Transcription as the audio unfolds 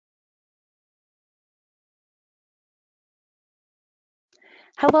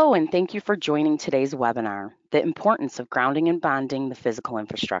Hello, and thank you for joining today's webinar, The Importance of Grounding and Bonding the Physical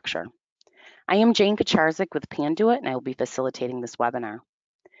Infrastructure. I am Jane Kacharzik with Panduit, and I will be facilitating this webinar.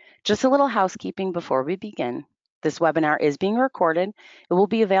 Just a little housekeeping before we begin. This webinar is being recorded. It will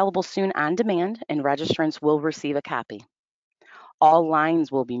be available soon on demand, and registrants will receive a copy. All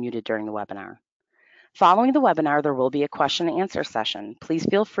lines will be muted during the webinar. Following the webinar, there will be a question and answer session. Please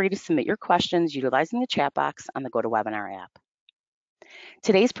feel free to submit your questions utilizing the chat box on the GoToWebinar app.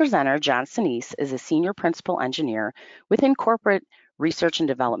 Today's presenter, John Sinise, is a senior principal engineer within corporate research and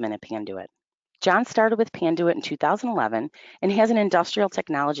development at Panduit. John started with Panduit in 2011 and has an industrial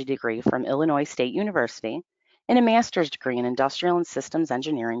technology degree from Illinois State University and a master's degree in industrial and systems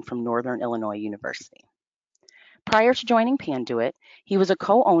engineering from Northern Illinois University. Prior to joining Panduit, he was a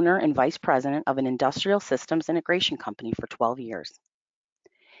co-owner and vice president of an industrial systems integration company for 12 years.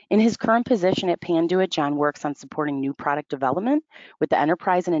 In his current position at Panduit, John works on supporting new product development with the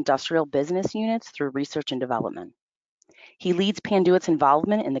enterprise and industrial business units through research and development. He leads Panduit's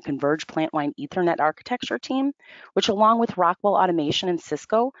involvement in the Converged Plantwide Ethernet architecture team, which along with Rockwell Automation and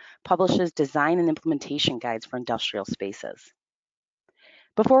Cisco, publishes design and implementation guides for industrial spaces.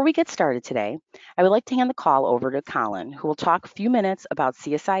 Before we get started today, I would like to hand the call over to Colin, who will talk a few minutes about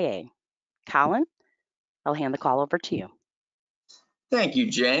CSIA. Colin, I'll hand the call over to you. Thank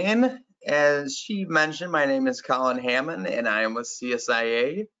you, Jane. As she mentioned, my name is Colin Hammond, and I am with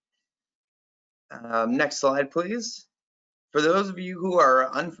CSIA. Next slide, please. For those of you who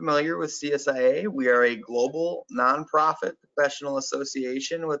are unfamiliar with CSIA, we are a global nonprofit professional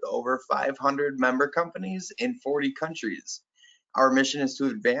association with over 500 member companies in 40 countries. Our mission is to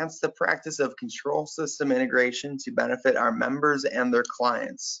advance the practice of control system integration to benefit our members and their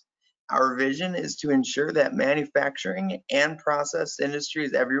clients. Our vision is to ensure that manufacturing and process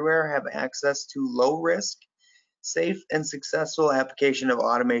industries everywhere have access to low risk, safe, and successful application of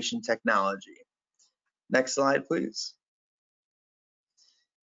automation technology. Next slide, please.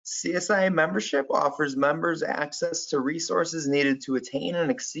 CSIA membership offers members access to resources needed to attain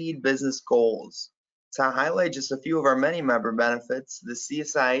and exceed business goals. To highlight just a few of our many member benefits, the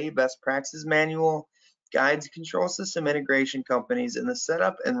CSIA Best Practices Manual guides control system integration companies in the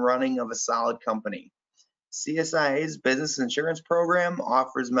setup and running of a solid company. CSIA's Business Insurance Program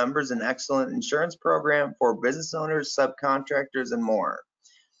offers members an excellent insurance program for business owners, subcontractors, and more.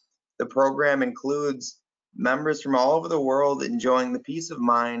 The program includes members from all over the world enjoying the peace of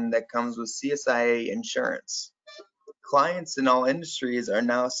mind that comes with CSIA insurance. Clients in all industries are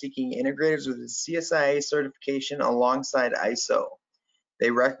now seeking integrators with a CSIA certification alongside ISO. They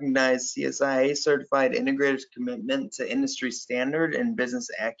recognize CSIA certified integrators' commitment to industry standard and business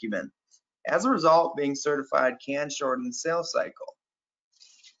acumen. As a result, being certified can shorten the sales cycle.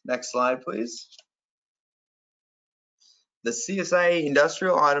 Next slide, please. The CSIA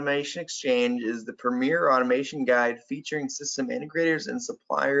Industrial Automation Exchange is the premier automation guide featuring system integrators and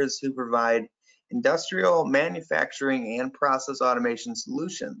suppliers who provide industrial, manufacturing, and process automation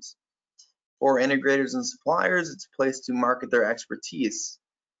solutions. For integrators and suppliers, it's a place to market their expertise.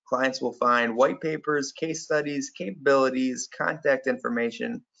 Clients will find white papers, case studies, capabilities, contact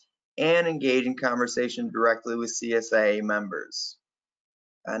information, and engage in conversation directly with CSIA members.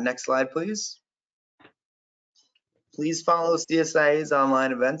 Next slide, please. Please follow CSIA's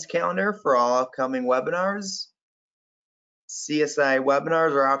online events calendar for all upcoming webinars. CSIA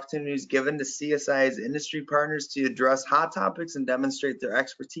webinars are opportunities given to CSIA's industry partners to address hot topics and demonstrate their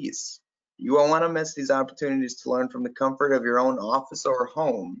expertise. You won't want to miss these opportunities to learn from the comfort of your own office or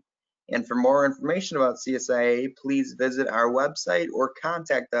home. And for more information about CSIA, please visit our website or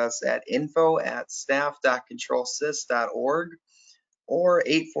contact us at info@staff.controlsys.org or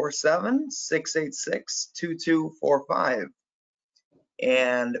 847-686-2245.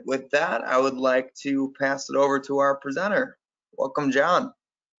 And with that, I would like to pass it over to our presenter. Welcome, John.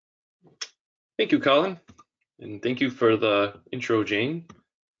 Thank you, Colin, and thank you for the intro, Jane.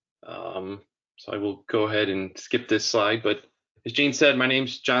 So I will go ahead and skip this slide, but as Jane said, my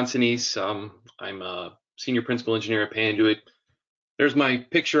name's John Sinise. I'm a senior principal engineer at Panduit. There's my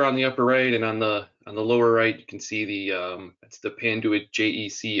picture on the upper right, and on the lower right, you can see that's the Panduit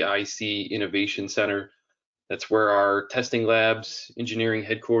JECIC Innovation Center. That's where our testing labs, engineering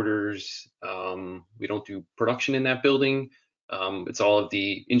headquarters. We don't do production in that building. It's all of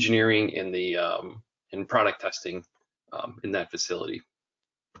the engineering and the and product testing in that facility.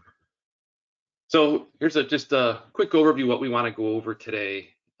 So here's just a quick overview of what we want to go over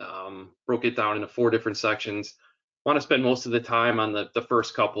today. Broke it down into 4 different sections. Want to spend most of the time on the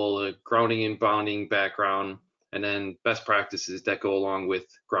first couple, the grounding and bonding background, and then best practices that go along with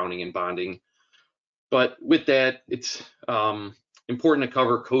grounding and bonding. But with that, it's important to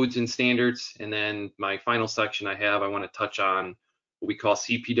cover codes and standards. And then my final section I want to touch on what we call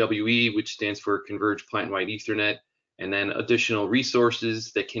CPWE, which stands for Converged Plantwide Ethernet, and then additional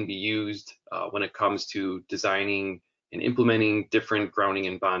resources that can be used when it comes to designing and implementing different grounding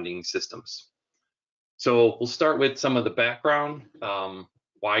and bonding systems. So we'll start with some of the background.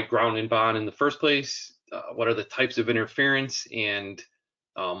 Why ground and bond in the first place? What are the types of interference? And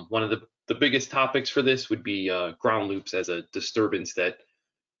one of the biggest topics for this would be ground loops as a disturbance that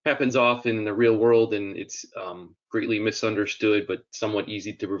happens often in the real world, and it's greatly misunderstood, but somewhat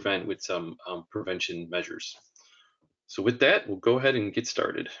easy to prevent with some prevention measures. So with that, we'll go ahead and get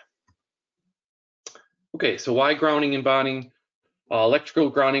started. Okay, so why grounding and bonding? Electrical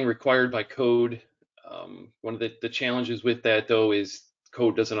grounding required by code. One of the challenges with that, though, is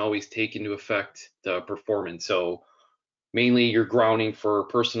code doesn't always take into effect the performance. So mainly you're grounding for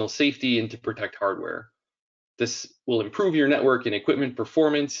personal safety and to protect hardware. This will improve your network and equipment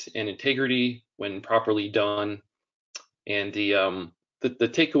performance and integrity when properly done. And the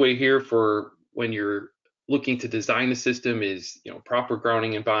takeaway here for when you're looking to design the system is, proper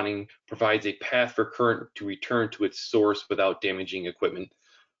grounding and bonding provides a path for current to return to its source without damaging equipment.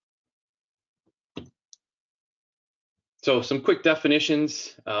 So some quick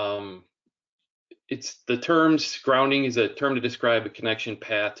definitions. It's the terms. Grounding is a term to describe a connection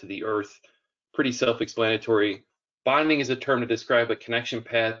path to the earth. Pretty self-explanatory. Bonding is a term to describe a connection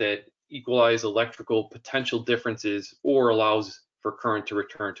path that equalizes electrical potential differences or allows for current to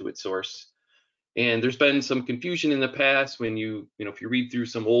return to its source. And there's been some confusion in the past when if you read through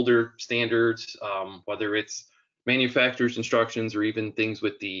some older standards, whether it's manufacturer's instructions or even things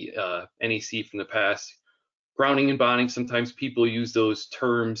with the NEC from the past. Grounding and bonding, sometimes people use those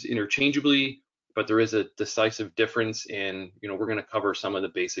terms interchangeably, but there is a decisive difference, and we're going to cover some of the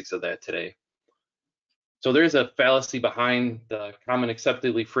basics of that today. So there's a fallacy behind the common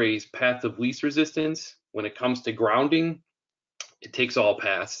acceptedly phrased path of least resistance. When it comes to grounding, it takes all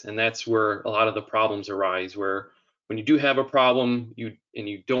paths, and that's where a lot of the problems arise, where when you do have a problem you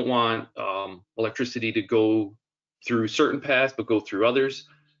don't want electricity to go through certain paths but go through others,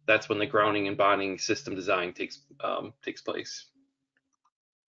 that's when the grounding and bonding system design takes place.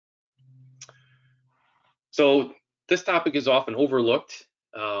 So this topic is often overlooked.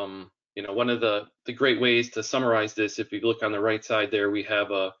 One of the great ways to summarize this, if you look on the right side there, we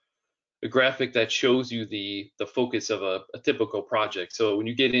have a graphic that shows you the focus of a typical project. So when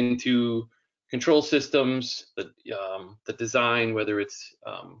you get into control systems, the design, whether it's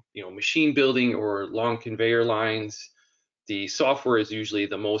machine building or long conveyor lines, the software is usually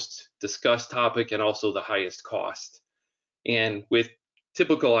the most discussed topic and also the highest cost. And with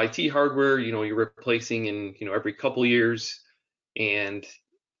typical IT hardware, you're replacing in every couple years, and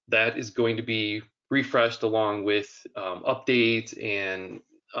that is going to be refreshed along with updates, and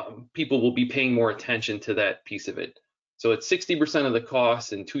people will be paying more attention to that piece of it. So it's 60% of the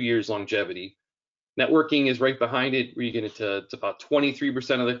cost and 2 years longevity. Networking is right behind it, where you get into about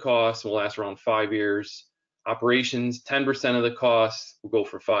 23% of the cost and will last around 5 years. Operations, 10% of the cost will go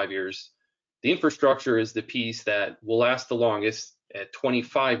for 5 years. The infrastructure is the piece that will last the longest at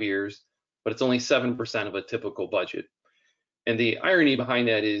 25 years, but it's only 7% of a typical budget. And the irony behind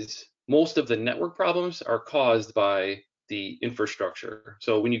that is most of the network problems are caused by the infrastructure.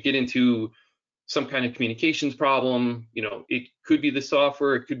 So when you get into some kind of communications problem, it could be the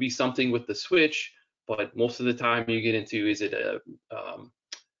software, it could be something with the switch, but most of the time you get into, is it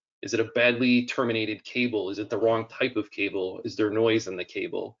a badly terminated cable? Is it the wrong type of cable? Is there noise in the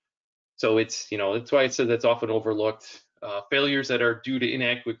cable? So it's, that's why it says that's often overlooked. Failures that are due to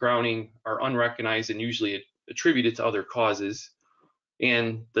inadequate grounding are unrecognized and usually attributed to other causes.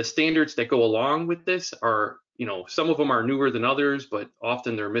 And the standards that go along with this are, some of them are newer than others, but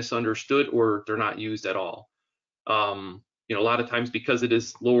often they're misunderstood or they're not used at all. A lot of times because it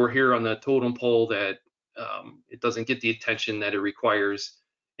is lower here on the totem pole, that it doesn't get the attention that it requires,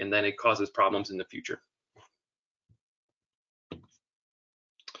 and then it causes problems in the future.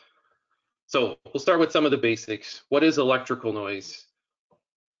 So we'll start with some of the basics. What is electrical noise?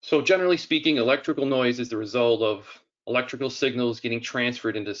 So generally speaking, electrical noise is the result of electrical signals getting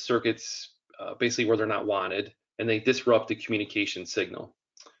transferred into circuits basically where they're not wanted, and they disrupt the communication signal.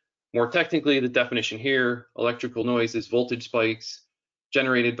 More technically, the definition here, electrical noise is voltage spikes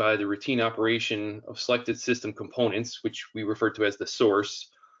generated by the routine operation of selected system components, which we refer to as the source,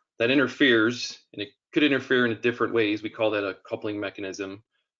 that interferes, and it could interfere in different ways. We call that a coupling mechanism,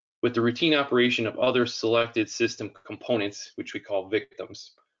 with the routine operation of other selected system components, which we call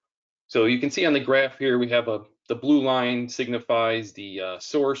victims. So you can see on the graph here, we have the blue line signifies the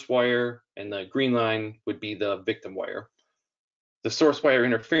source wire, and the green line would be the victim wire. The source wire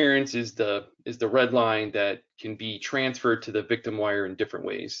interference is the red line that can be transferred to the victim wire in different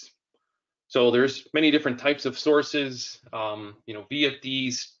ways. So there's many different types of sources,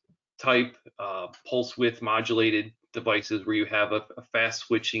 VFDs type pulse width modulated devices where you have a fast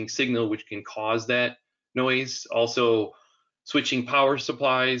switching signal which can cause that noise. Also switching power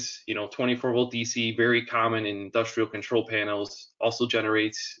supplies, 24 volt DC, very common in industrial control panels, also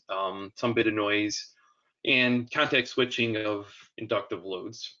generates some bit of noise, and contact switching of inductive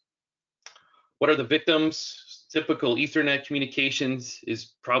loads. What are the victims? Typical Ethernet communications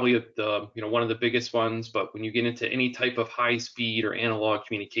is probably one of the biggest ones, but when you get into any type of high speed or analog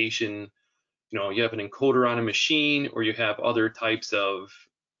communication, you have an encoder on a machine, or you have other types of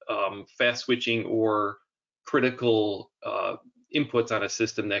fast switching or critical inputs on a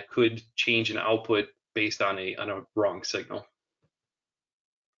system that could change an output based on a wrong signal.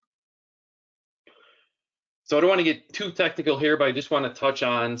 So I don't want to get too technical here, but I just want to touch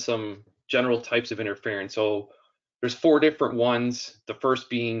on some general types of interference. So there's 4 different ones, the first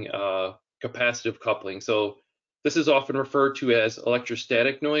being capacitive coupling. So this is often referred to as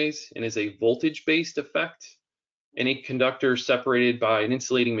electrostatic noise and is a voltage-based effect. Any conductor separated by an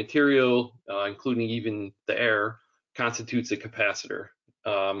insulating material, including even the air, constitutes a capacitor.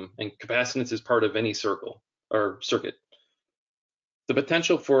 And capacitance is part of any circle or circuit. The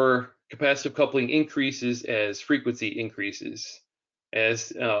potential for capacitive coupling increases as frequency increases.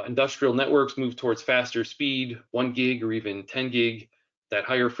 As industrial networks move towards faster speed, 1 gig or even 10 gig, that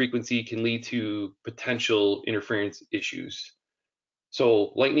higher frequency can lead to potential interference issues.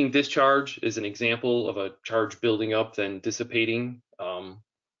 So lightning discharge is an example of a charge building up then dissipating.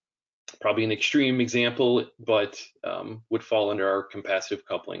 Probably an extreme example, but would fall under our capacitive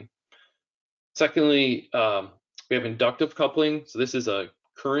coupling. Secondly, we have inductive coupling. So this is a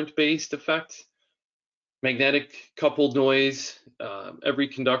current-based effect. Magnetic coupled noise. Every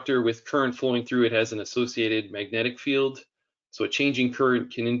conductor with current flowing through it has an associated magnetic field. So a changing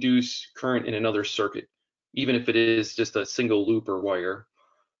current can induce current in another circuit, even if it is just a single loop or wire.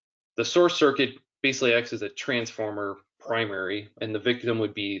 The source circuit basically acts as a transformer primary, and the victim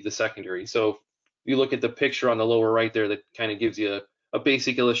would be the secondary. So you look at the picture on the lower right there, that kind of gives you a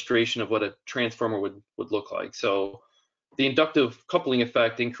basic illustration of what a transformer would look like. So the inductive coupling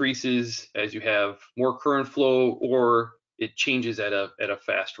effect increases as you have more current flow, or it changes at a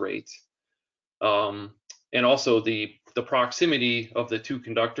fast rate. And also the proximity of the 2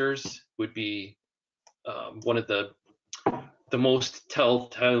 conductors would be one of the most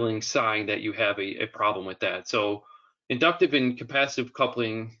telltale sign that you have a problem with that. So inductive and capacitive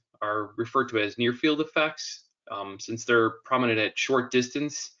coupling are referred to as near field effects, since they're prominent at short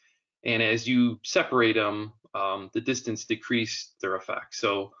distance, and as you separate them, the distance decrease their effect.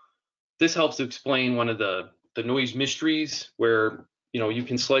 So this helps to explain one of the noise mysteries, where you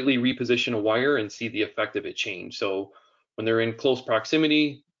can slightly reposition a wire and see the effect of it change. So when they're in close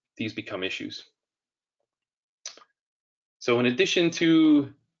proximity, these become issues. So in addition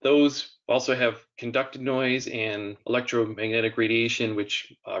to those, also have conductive noise and electromagnetic radiation,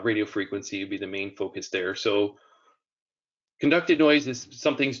 which radio frequency would be the main focus there. So conductive noise is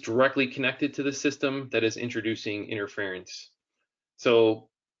something's directly connected to the system that is introducing interference. So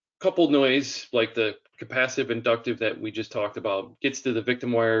coupled noise, like the capacitive inductive that we just talked about, gets to the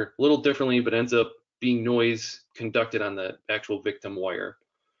victim wire a little differently, but ends up being noise conducted on the actual victim wire.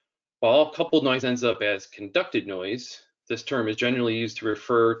 While coupled noise ends up as conducted noise, this term is generally used to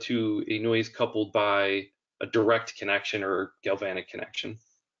refer to a noise coupled by a direct connection or galvanic connection.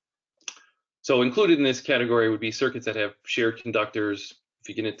 So included in this category would be circuits that have shared conductors. If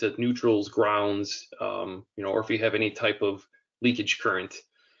you get into neutrals, grounds, or if you have any type of leakage current,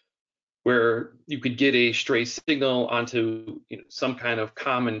 where you could get a stray signal onto some kind of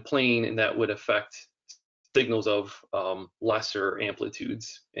common plane, and that would affect signals of lesser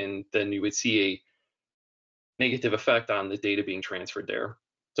amplitudes, and then you would see a negative effect on the data being transferred there.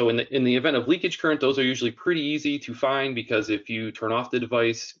 So in the event of leakage current, those are usually pretty easy to find, because if you turn off the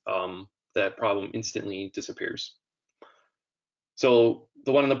device, that problem instantly disappears. So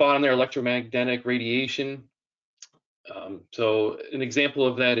the one on the bottom there, electromagnetic radiation. So an example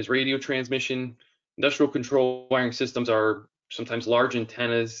of that is radio transmission. Industrial control wiring systems are sometimes large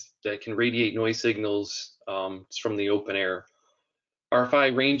antennas that can radiate noise signals from the open air.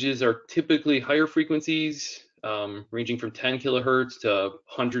 RFI ranges are typically higher frequencies, ranging from 10 kilohertz to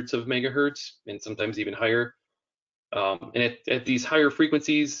hundreds of megahertz, and sometimes even higher. And at these higher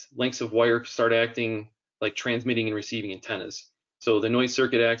frequencies, lengths of wire start acting like transmitting and receiving antennas. So the noise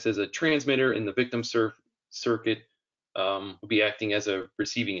circuit acts as a transmitter, and the victim circuit will be acting as a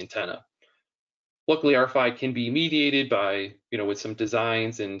receiving antenna. Luckily, RFI can be mediated by, with some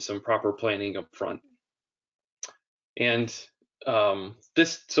designs and some proper planning up front. And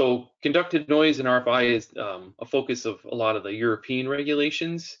so conducted noise in RFI is a focus of a lot of the European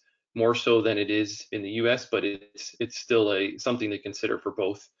regulations, more so than it is in the US, but it's still something to consider for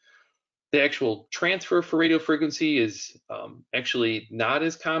both. The actual transfer for radio frequency is actually not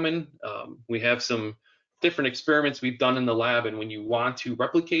as common. We have some different experiments we've done in the lab, and when you want to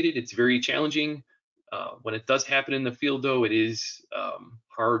replicate it, it's very challenging. When it does happen in the field, though, it is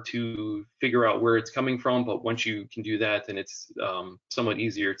hard to figure out where it's coming from, but once you can do that, then it's somewhat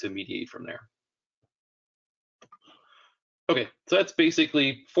easier to mediate from there. Okay, so that's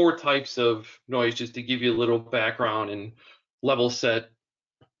basically 4 types of noise, just to give you a little background and level set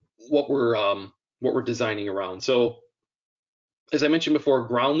what we're designing around. So as I mentioned before,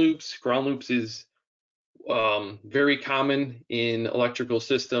 ground loops is very common in electrical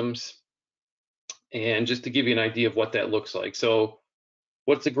systems. And just to give you an idea of what that looks like. So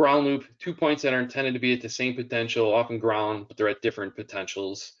what's a ground loop? 2 points that are intended to be at the same potential, often ground, but they're at different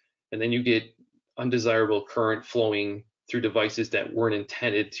potentials. And then you get undesirable current flowing through devices that weren't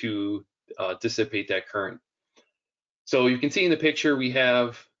intended to dissipate that current. So you can see in the picture, we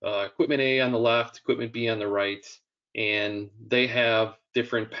have equipment A on the left, equipment B on the right, and they have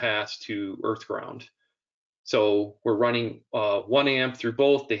different paths to earth ground. So we're running 1 amp through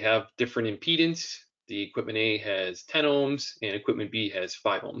both. They have different impedance. The equipment A has 10 ohms and equipment B has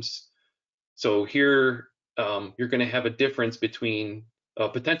 5 ohms. So here you're going to have a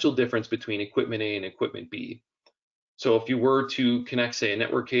potential difference between equipment A and equipment B. So if you were to connect, say, a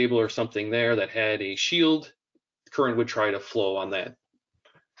network cable or something there that had a shield, current would try to flow on that.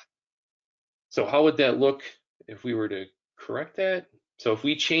 So how would that look if we were to correct that? So if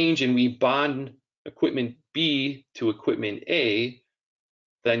we change and we bond equipment B to equipment A,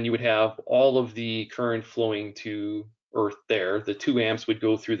 then you would have all of the current flowing to earth there. The 2 amps would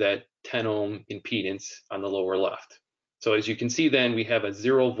go through that 10 ohm impedance on the lower left. So as you can see, then we have a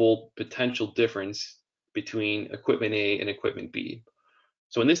 0 volt potential difference between equipment A and equipment B.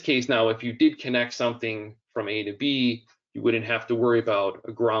 So in this case now, if you did connect something from A to B, you wouldn't have to worry about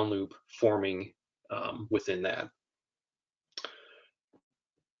a ground loop forming within that.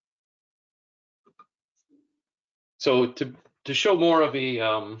 So to show more of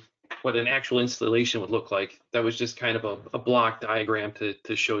what an actual installation would look like, that was just kind of a block diagram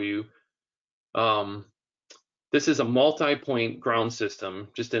to show you. This is a multi-point ground system,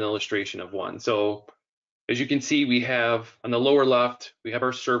 just an illustration of one. So as you can see, we have on the lower left, we have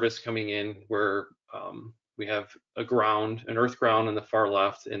our service coming in where we have an earth ground on the far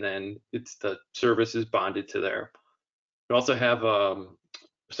left, and then the service is bonded to there. We also have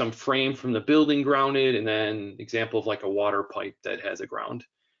some frame from the building grounded, and then example of like a water pipe that has a ground.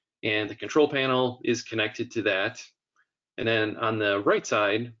 And the control panel is connected to that. And then on the right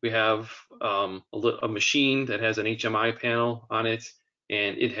side, we have a machine that has an HMI panel on it,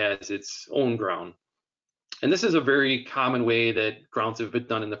 and it has its own ground. And this is a very common way that grounds have been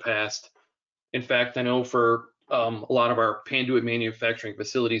done in the past. In fact, I know for a lot of our Panduit manufacturing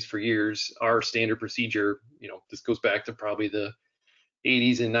facilities for years, our standard procedure, this goes back to probably the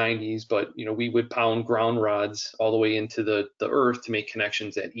 80s and 90s, but we would pound ground rods all the way into the earth to make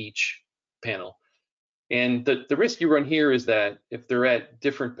connections at each panel. And the risk you run here is that if they're at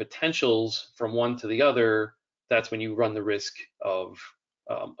different potentials from one to the other, that's when you run the risk of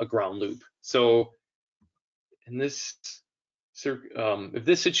a ground loop. So in this, if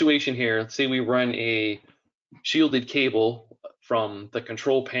this situation here, let's say we run a shielded cable from the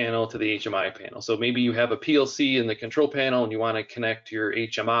control panel to the HMI panel. So maybe you have a PLC in the control panel and you want to connect your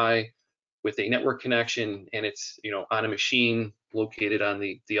HMI with a network connection, and it's on a machine located on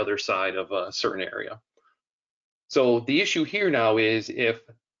the other side of a certain area. So the issue here now is if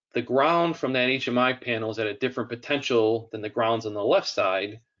the ground from that HMI panel is at a different potential than the grounds on the left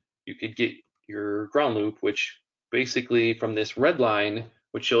side, you could get your ground loop, which basically from this red line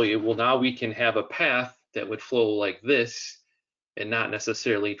would show you, well, now we can have a path that would flow like this and not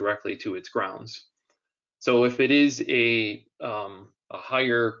necessarily directly to its grounds. So if it is a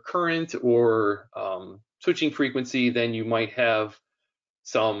higher current or switching frequency, then you might have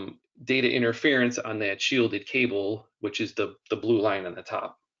some data interference on that shielded cable, which is the blue line on the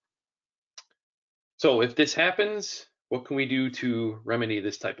top. So if this happens, what can we do to remedy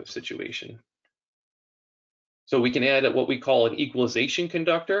this type of situation? So we can add what we call an equalization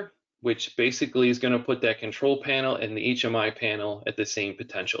conductor, which basically is going to put that control panel and the HMI panel at the same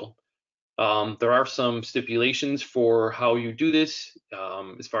potential. There are some stipulations for how you do this,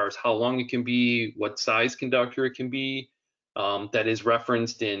 as far as how long it can be, what size conductor it can be. that is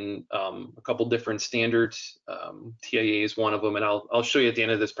referenced in a couple different standards. TIA is one of them, and I'll show you at the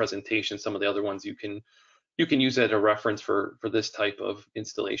end of this presentation some of the other ones you can use as a reference for this type of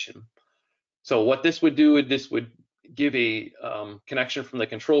installation. So what this would do, this would give a connection from the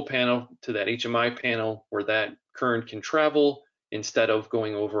control panel to that HMI panel where that current can travel instead of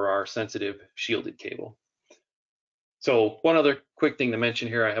going over our sensitive shielded cable. So one other quick thing to mention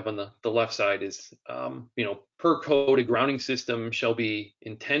here I have on the left side is, per code, a grounding system shall be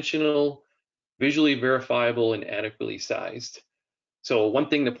intentional, visually verifiable, and adequately sized. So one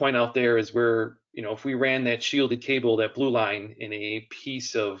thing to point out there is where, if we ran that shielded cable, that blue line, in a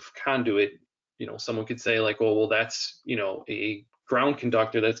piece of conduit, someone could say like, oh, well, that's, a ground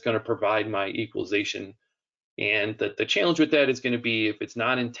conductor that's going to provide my equalization. And the challenge with that is going to be if it's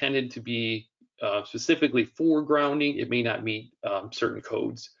not intended to be specifically for grounding, it may not meet certain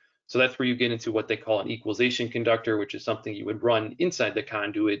codes. So that's where you get into what they call an equalization conductor, which is something you would run inside the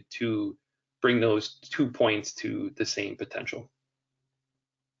conduit to bring those 2 points to the same potential.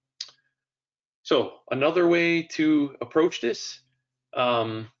 So another way to approach this,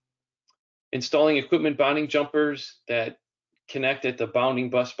 installing equipment bonding jumpers that connect at the bounding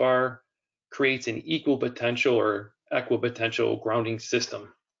bus bar creates an equal potential or equipotential grounding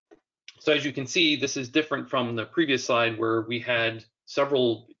system. So as you can see, this is different from the previous slide where we had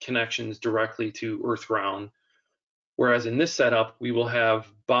several connections directly to earth ground, whereas in this setup, we will have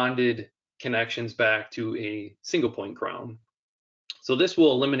bonded connections back to a single point ground. So this will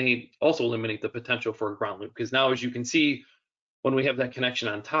also eliminate the potential for a ground loop, because now, as you can see, when we have that connection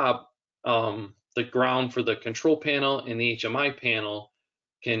on top, the ground for the control panel and the HMI panel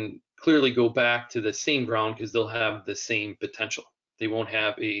can clearly go back to the same ground because they'll have the same potential. They won't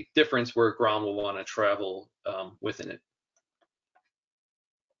have a difference where ground will want to travel within it.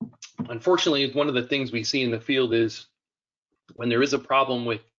 Unfortunately, one of the things we see in the field is when there is a problem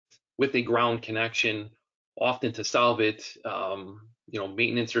with a ground connection, often to solve it,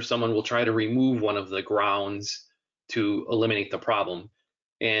 maintenance or someone will try to remove one of the grounds to eliminate the problem.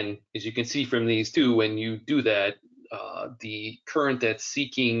 And as you can see from these two, when you do that, the current that's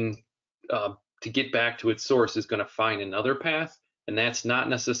seeking to get back to its source is going to find another path, and that's not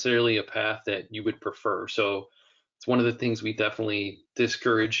necessarily a path that you would prefer. So it's one of the things we definitely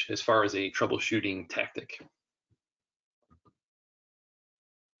discourage as far as a troubleshooting tactic.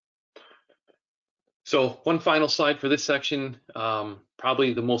 So one final slide for this section.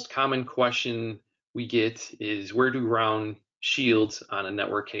 Probably the most common question we get is, where do ground shields on a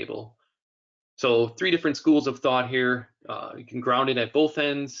network cable? So 3 different schools of thought here. You can ground it at both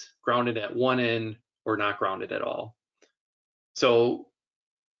ends, ground it at one end, or not ground it at all. So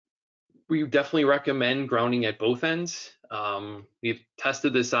we definitely recommend grounding at both ends. We've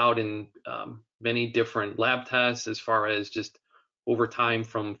tested this out in many different lab tests as far as just over time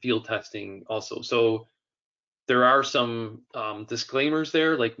from field testing also. So there are some disclaimers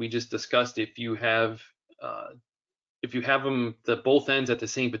there, like we just discussed. If you have them both ends at the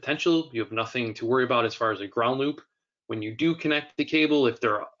same potential, you have nothing to worry about as far as a ground loop. When you do connect the cable, if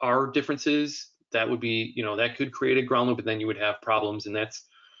there are differences, that would be, that could create a ground loop, and then you would have problems. And that's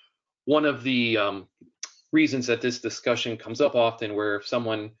one of the reasons that this discussion comes up often, where if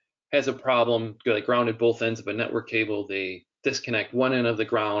someone has a problem, like grounded both ends of a network cable, they disconnect one end of the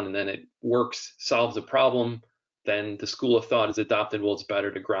ground and then it works, solves the problem, then the school of thought is adopted, well, it's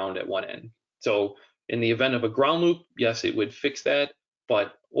better to ground at one end. So in the event of a ground loop, yes, it would fix that,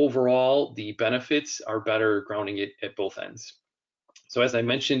 but overall, the benefits are better grounding it at both ends. So as I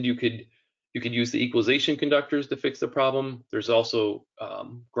mentioned, you could use the equalization conductors to fix the problem. There's also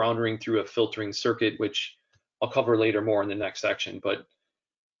grounding through a filtering circuit, which I'll cover later more in the next section. But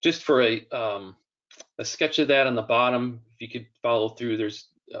just for a sketch of that on the bottom, if you could follow through, there's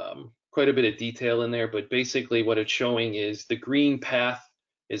quite a bit of detail in there, but basically what it's showing is the green path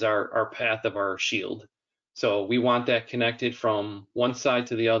is our path of our shield. So we want that connected from one side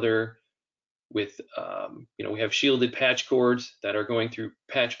to the other with, we have shielded patch cords that are going through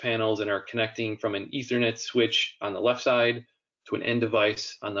patch panels and are connecting from an Ethernet switch on the left side to an end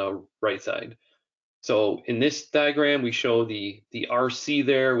device on the right side. So in this diagram, we show the RC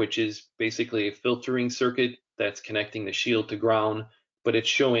there, which is basically a filtering circuit that's connecting the shield to ground, but it's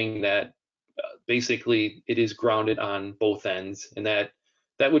showing that basically it is grounded on both ends, and that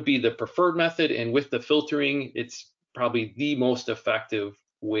would be the preferred method. And with the filtering, it's probably the most effective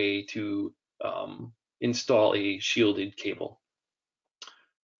way to install a shielded cable.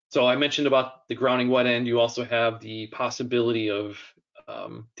 So I mentioned about the grounding wet end. You also have the possibility of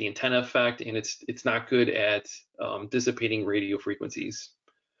the antenna effect, and it's not good at dissipating radio frequencies.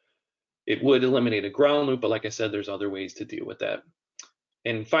 It would eliminate a ground loop, but like I said, there's other ways to deal with that.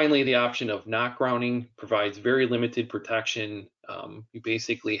 And finally, the option of not grounding provides very limited protection. You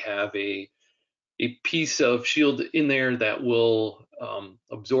basically have a piece of shield in there that will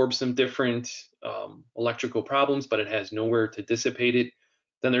absorb some different electrical problems, but it has nowhere to dissipate it.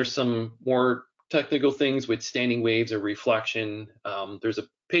 Then there's some more technical things with standing waves or reflection. There's a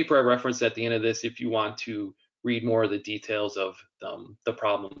paper I referenced at the end of this if you want to read more of the details of the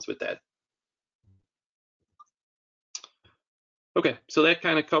problems with that. Okay, so that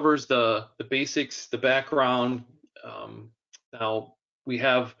kind of covers the basics, the background. Now we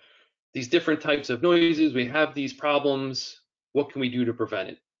have these different types of noises, we have these problems. What can we do to prevent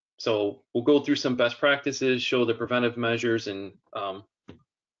it? So we'll go through some best practices, show the preventive measures, and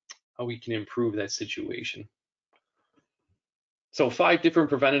how we can improve that situation. So 5 different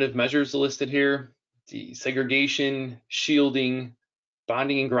preventative measures listed here: the segregation, shielding,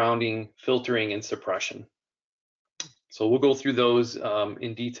 bonding and grounding, filtering, and suppression. So we'll go through those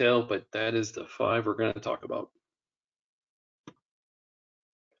in detail, but that is the 5 we're going to talk about.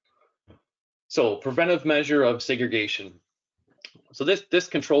 So preventive measure of segregation. So this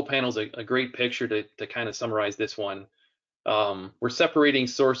control panel is a great picture to kind of summarize this one. We're separating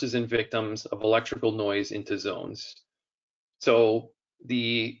sources and victims of electrical noise into zones. So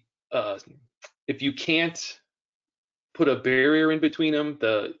if you can't put a barrier in between them,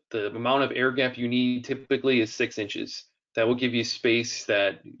 the amount of air gap you need typically is 6 inches. That will give you space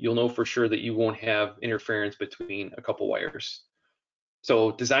that you'll know for sure that you won't have interference between a couple wires.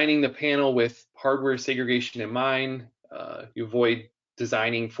 So designing the panel with hardware segregation in mind, you avoid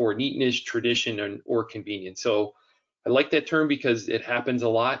designing for neatness, tradition, or convenience. So I like that term because it happens a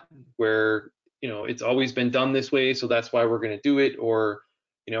lot where, it's always been done this way, so that's why we're going to do it. Or,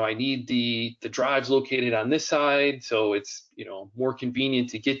 I need the drives located on this side, so it's, more convenient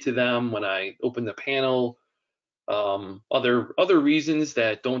to get to them when I open the panel. Other reasons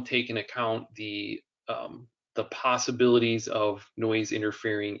that don't take into account the possibilities of noise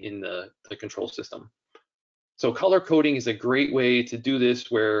interfering in the control system. So color coding is a great way to do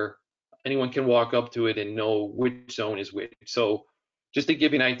this, where anyone can walk up to it and know which zone is which. So just to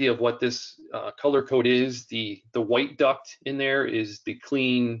give you an idea of what this color code is, the white duct in there is the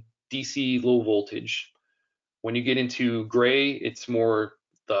clean DC low voltage. When you get into gray, it's more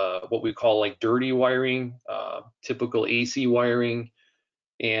what we call like dirty wiring, typical AC wiring.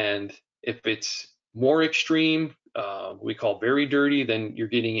 And if it's more extreme, we call very dirty, then you're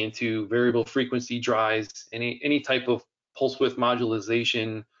getting into variable frequency drives, any type of pulse width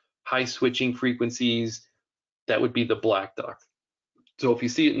modulation, high switching frequencies, that would be the black duct. So if you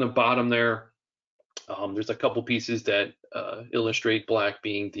see it in the bottom there, there's a couple pieces that illustrate black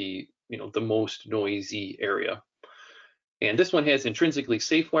being the most noisy area. And this one has intrinsically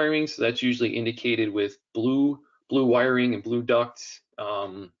safe wiring, so that's usually indicated with blue wiring and blue ducts.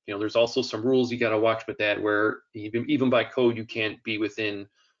 There's also some rules you got to watch with that, where even by code you can't be within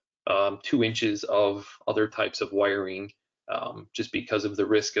 2 inches of other types of wiring, just because of the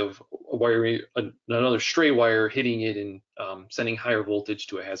risk of wiring another stray wire hitting it and sending higher voltage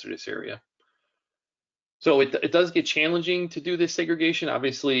to a hazardous area. So it does get challenging to do this segregation.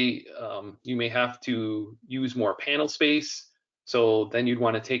 Obviously, you may have to use more panel space. So then you'd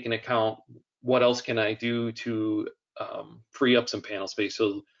want to take into account, what else can I do to free up some panel space?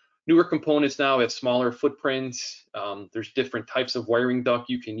 So newer components now have smaller footprints. There's different types of wiring duct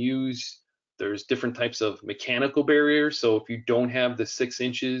you can use. There's different types of mechanical barriers. So if you don't have the 6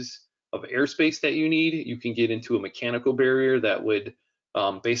 inches of airspace that you need, you can get into a mechanical barrier that would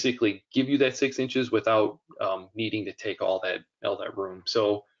basically give you that 6 inches without needing to take all that room.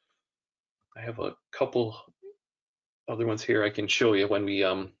 So I have a couple other ones here I can show you when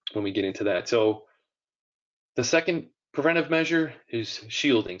we get into that. So the second preventive measure is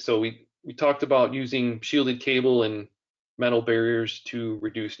shielding. So we talked about using shielded cable and metal barriers to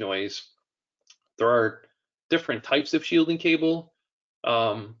reduce noise. There are different types of shielding cable.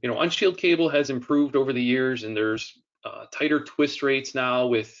 Unshielded cable has improved over the years, and there's tighter twist rates now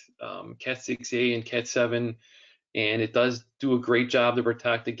with Cat 6A and Cat 7, and it does do a great job to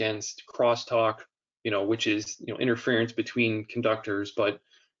protect against crosstalk, which is interference between conductors. But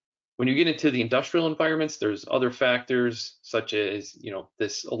when you get into the industrial environments, there's other factors such as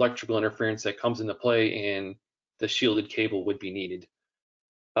this electrical interference that comes into play, and the shielded cable would be needed.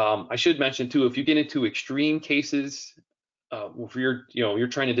 I should mention too, if you get into extreme cases, if you're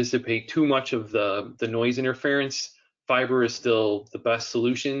trying to dissipate too much of the noise interference, fiber is still the best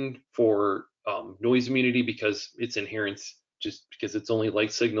solution for noise immunity, because it's inherent, just because it's only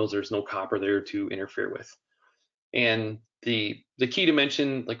light signals, there's no copper there to interfere with. And The key to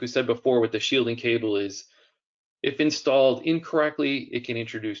mention, like we said before with the shielding cable, is if installed incorrectly, it can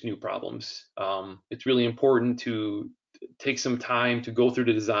introduce new problems. It's really important to take some time to go through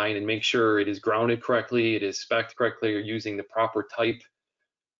the design and make sure it is grounded correctly, it is spec'd correctly, or using the proper type.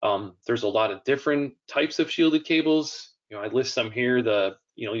 There's a lot of different types of shielded cables. I list some here.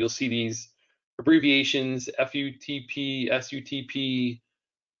 You'll see these abbreviations: FUTP, SUTP.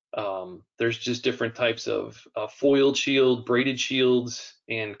 There's just different types of foiled shield, braided shields,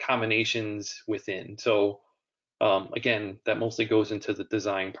 and combinations within. So again, that mostly goes into the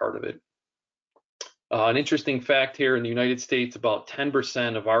design part of it. An interesting fact here: in the United States, about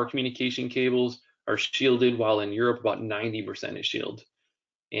 10% of our communication cables are shielded, while in Europe about 90% is shielded.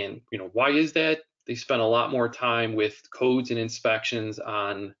 And why is that? They spend a lot more time with codes and inspections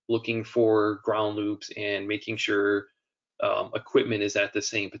on looking for ground loops and making sure equipment is at the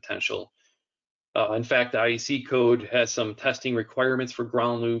same potential. In fact, the IEC code has some testing requirements for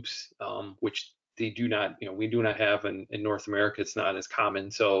ground loops, which they do not, we do not have in North America. It's not as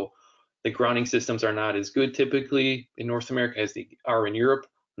common. So the grounding systems are not as good typically in North America as they are in Europe,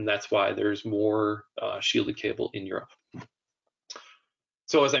 and that's why there's more shielded cable in Europe.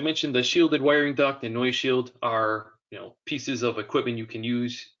 So as I mentioned, the shielded wiring duct and noise shield are pieces of equipment you can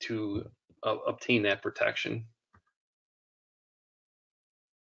use to obtain that protection.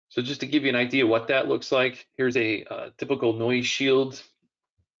 So just to give you an idea what that looks like, here's a typical noise shield.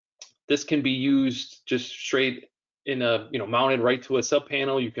 This can be used just straight in a, mounted right to a sub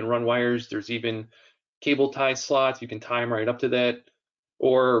panel. You can run wires. There's even cable tie slots. You can tie them right up to that.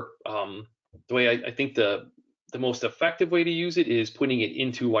 Or the way I think the most effective way to use it is putting it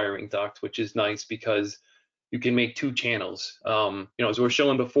into wiring duct, which is nice because you can make two channels. As we were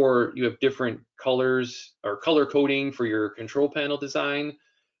showing before, you have different colors or color coding for your control panel design,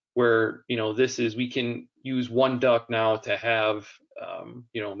 where we can use one duct now to have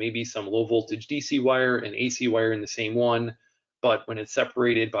maybe some low voltage DC wire and AC wire in the same one, but when it's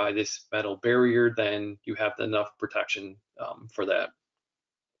separated by this metal barrier, then you have enough protection for that.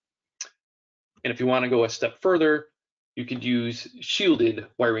 And if you want to go a step further, you could use shielded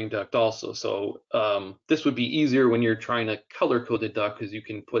wiring duct also. So this would be easier when you're trying to color code the duct, because you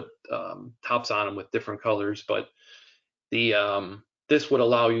can put tops on them with different colors. But this would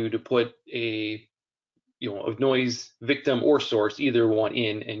allow you to put a noise victim or source, either one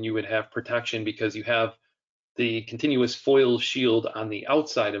in, and you would have protection because you have the continuous foil shield on the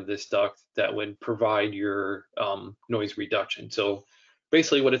outside of this duct that would provide your noise reduction. So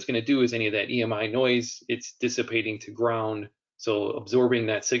basically what it's going to do is any of that EMI noise, it's dissipating to ground, so absorbing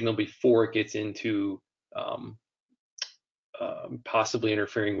that signal before it gets into possibly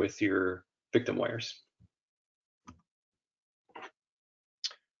interfering with your victim wires.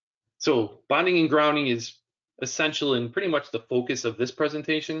 So bonding and grounding is essential and pretty much the focus of this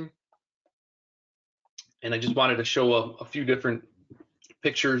presentation. And I just wanted to show a few different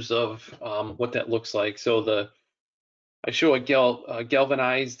pictures of what that looks like. So I show a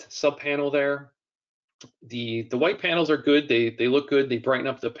galvanized sub panel there. The white panels are good. They look good. They brighten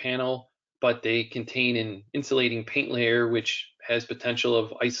up the panel, but they contain an insulating paint layer, which has potential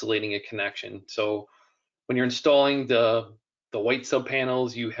of isolating a connection. So when you're installing the white sub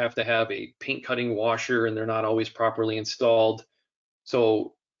panels, you have to have a paint cutting washer, and they're not always properly installed.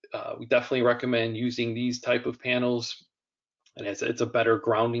 So we definitely recommend using these type of panels, and it's a better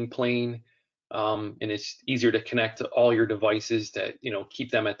grounding plane, and it's easier to connect to all your devices that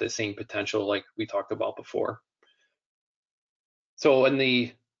keep them at the same potential, like we talked about before. So in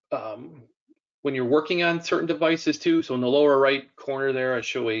the when you're working on certain devices too, so in the lower right corner there, I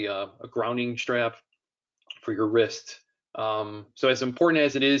show a grounding strap for your wrist. So as important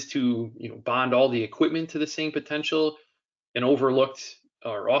as it is to bond all the equipment to the same potential, an overlooked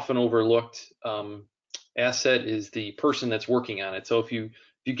or often overlooked asset is the person that's working on it. So if you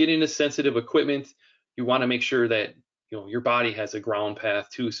get into sensitive equipment, you want to make sure that your body has a ground path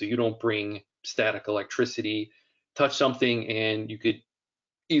too, so you don't bring static electricity, touch something, and you could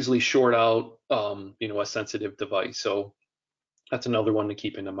easily short out a sensitive device. So that's another one to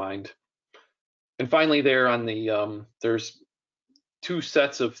keep in mind. And finally, there on the there's two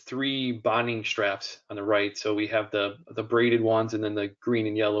sets of 3 bonding straps on the right. So we have the braided ones, and then the green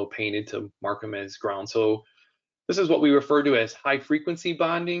and yellow painted to mark them as ground. So this is what we refer to as high frequency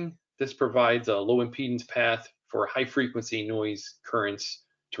bonding. This provides a low impedance path for high frequency noise currents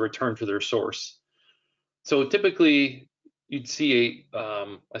to return to their source. So typically you'd see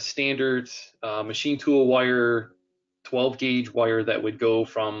a standard machine tool wire, 12 gauge wire that would go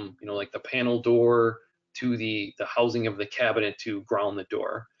from like the panel door to the housing of the cabinet to ground the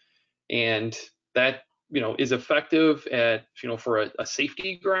door. And that is effective at, for a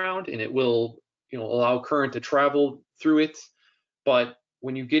safety ground, and it will, allow current to travel through it. But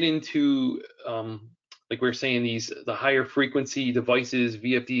when you get into, like we were saying, the higher frequency devices,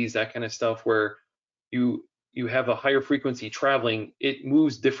 VFDs, that kind of stuff, where you have a higher frequency traveling, it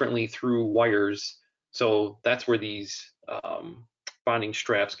moves differently through wires. So that's where these bonding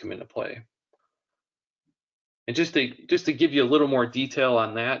straps come into play. And just to give you a little more detail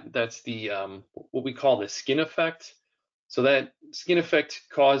on that, that's the what we call the skin effect. So that skin effect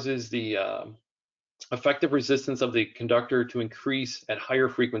causes the effective resistance of the conductor to increase at higher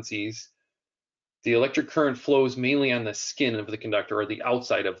frequencies. The electric current flows mainly on the skin of the conductor, or the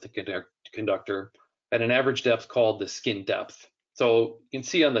outside of the conductor, at an average depth called the skin depth. So you can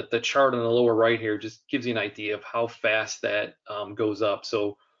see on the chart on the lower right here, just gives you an idea of how fast that goes up.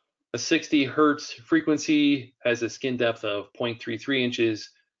 So a 60 hertz frequency has a skin depth of 0.33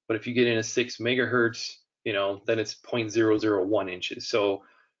 inches, but if you get in a 6 megahertz, then it's 0.001 inches. So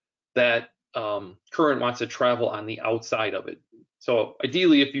that current wants to travel on the outside of it. So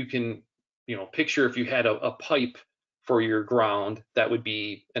ideally, if you can, picture if you had a pipe for your ground, that would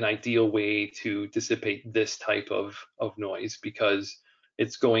be an ideal way to dissipate this type of noise, because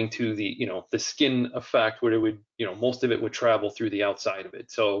it's going to the skin effect, where it would, most of it would travel through the outside of it.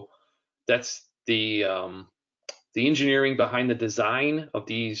 So that's the engineering behind the design of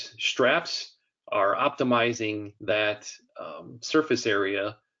these straps, are optimizing that surface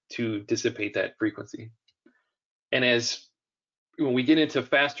area to dissipate that frequency. And when we get into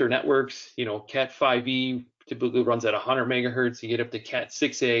faster networks, Cat 5e typically runs at 100 megahertz. You get up to Cat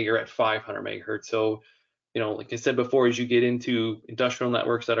 6a, you're at 500 megahertz. So, like I said before, as you get into industrial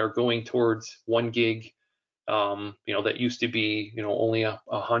networks that are going towards 1 gig, that used to be, only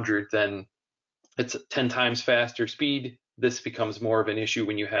 100, then it's 10 times faster speed. This becomes more of an issue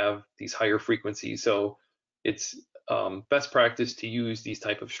when you have these higher frequencies. So it's best practice to use these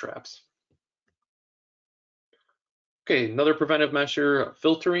type of straps. Okay, another preventive measure,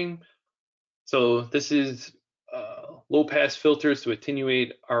 filtering. So this is low pass filters to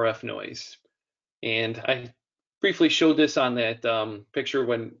attenuate RF noise. And I briefly showed this on that picture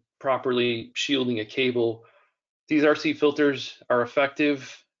when properly shielding a cable. These RC filters are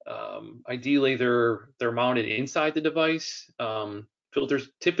effective. Ideally, they're mounted inside the device. Filters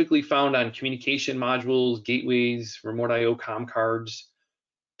typically found on communication modules, gateways, remote I/O comm cards.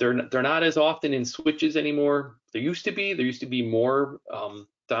 They're not as often in switches anymore. There used to be more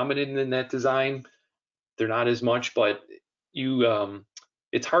dominant in that design. They're not as much, but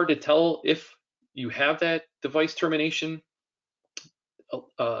it's hard to tell if you have that device termination.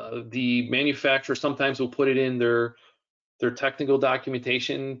 The manufacturer sometimes will put it in their technical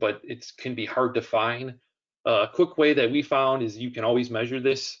documentation, but it can be hard to find. A quick way that we found is you can always measure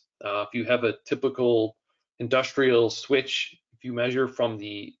this. If you have a typical industrial switch, if you measure from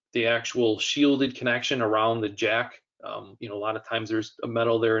the actual shielded connection around the jack, a lot of times there's a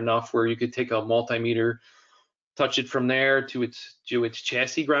metal there enough where you could take a multimeter, touch it from there to its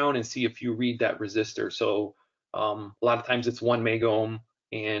chassis ground, and see if you read that resistor. So a lot of times it's 1 megohm,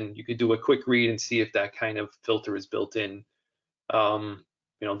 and you could do a quick read and see if that kind of filter is built in.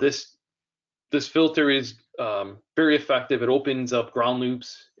 This filter is very effective. It opens up ground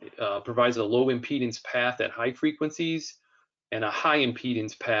loops, provides a low impedance path at high frequencies and a high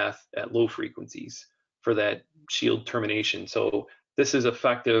impedance path at low frequencies for that shield termination. So this is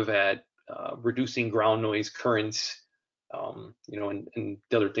effective at reducing ground noise currents, and the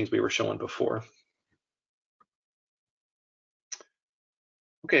other things we were showing before.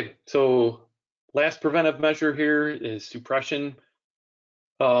 Okay, so last preventive measure here is suppression.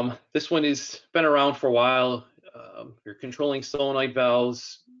 This one has been around for a while. You're controlling solenoid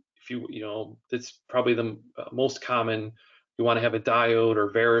valves. If that's probably the most common. You want to have a diode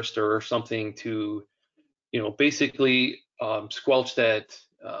or varistor or something to, basically squelch that.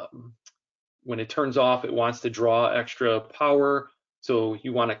 When it turns off, it wants to draw extra power. So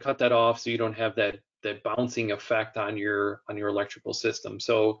you want to cut that off so you don't have that bouncing effect on your electrical system.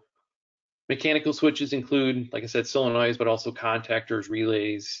 So mechanical switches include, like I said, solenoids, but also contactors,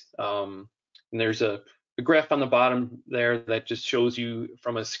 relays. And there's a graph on the bottom there that just shows you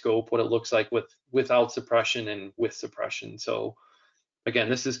from a scope what it looks like without suppression and with suppression. So again,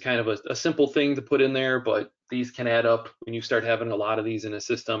 this is kind of a simple thing to put in there, but these can add up when you start having a lot of these in a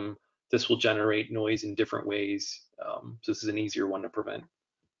system. This will generate noise in different ways. So this is an easier one to prevent.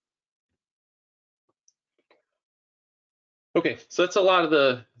 Okay, so that's a lot of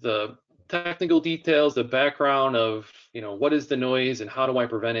the technical details, the background of what is the noise and how do I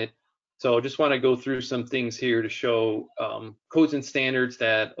prevent it. So I just want to go through some things here to show codes and standards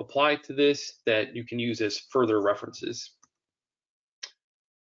that apply to this that you can use as further references.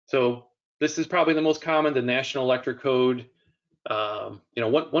 So this is probably the most common, the National Electric Code.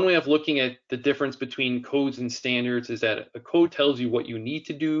 One way of looking at the difference between codes and standards is that a code tells you what you need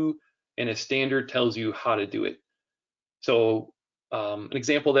to do and a standard tells you how to do it. So an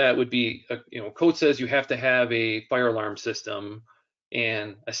example of that would be, code says you have to have a fire alarm system,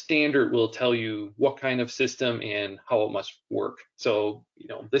 and a standard will tell you what kind of system and how it must work. So,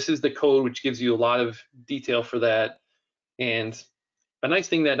 this is the code which gives you a lot of detail for that. And a nice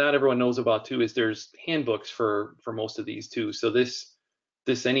thing that not everyone knows about too is there's handbooks for most of these too. So this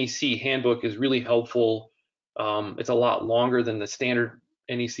NEC handbook is really helpful. It's a lot longer than the standard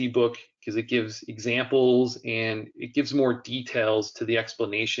NEC book because it gives examples and it gives more details to the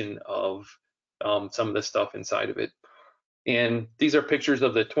explanation of some of the stuff inside of it. And these are pictures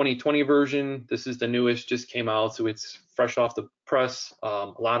of the 2020 version. This is the newest, just came out, so it's fresh off the press.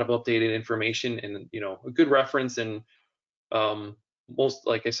 A lot of updated information and a good reference. And most,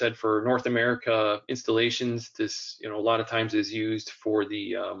 like I said, for North America installations, this a lot of times is used for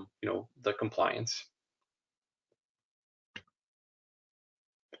the the compliance.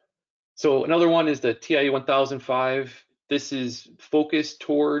 So another one is the TIA 1005. This is focused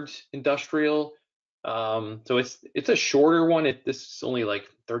towards industrial. So it's a shorter one. This is only like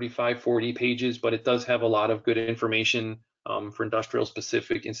 35-40 pages, but it does have a lot of good information for industrial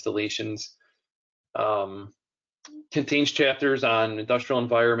specific installations. Contains chapters on industrial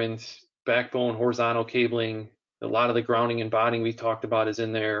environments, backbone, horizontal cabling. A lot of the grounding and bonding we talked about is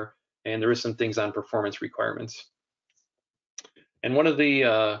in there, and there is some things on performance requirements. And one of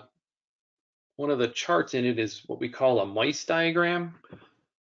the charts in it is what we call a mice diagram.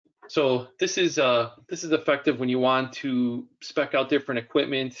 So this is effective when you want to spec out different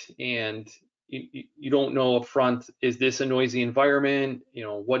equipment and you don't know up front, is this a noisy environment?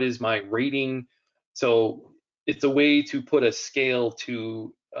 What is my rating? So it's a way to put a scale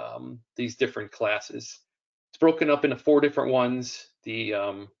to these different classes. It's broken up into 4 different ones.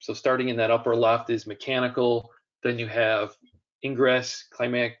 So starting in that upper left is mechanical, then you have ingress,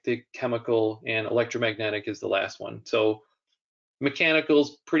 climatic, chemical, and electromagnetic is the last one. So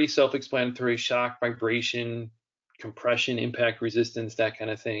mechanical's pretty self-explanatory: shock, vibration, compression, impact resistance, that kind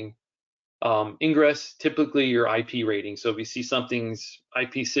of thing. Ingress, typically your IP rating. So if you see something's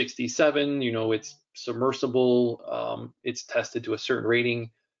IP67, it's submersible, it's tested to a certain rating,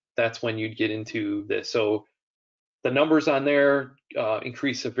 that's when you'd get into this. So the numbers on there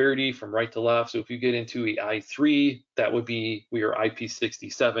increase severity from right to left. So if you get into a I3, that would be your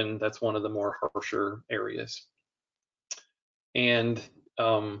IP67. That's one of the more harsher areas. And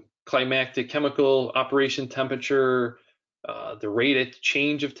climactic, chemical, operation temperature, the rate at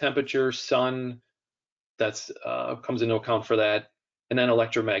change of temperature, sun, that's comes into account for that. And then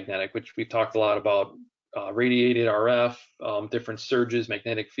electromagnetic, which we've talked a lot about, radiated RF, different surges,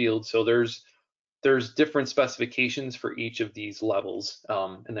 magnetic fields. So there's different specifications for each of these levels,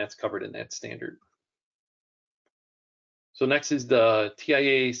 and that's covered in that standard. So next is the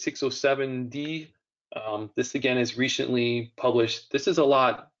TIA 607D. This again is recently published. This is a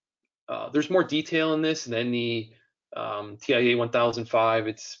lot, there's more detail in this than the TIA 1005.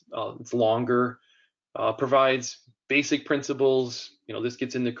 It's longer, provides basic principles. This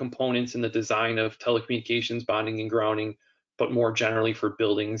gets into components in the design of telecommunications, bonding and grounding, but more generally for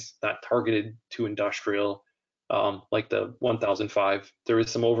buildings, not targeted to industrial, like the 1005. There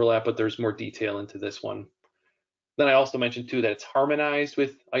is some overlap, but there's more detail into this one. Then I also mentioned too that it's harmonized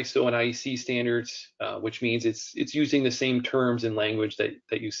with ISO and IEC standards, which means it's using the same terms and language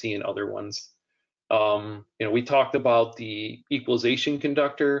that you see in other ones. We talked about the equalization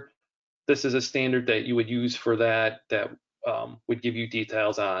conductor. This is a standard that you would use for that would give you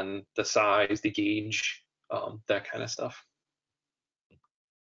details on the size, the gauge, that kind of stuff.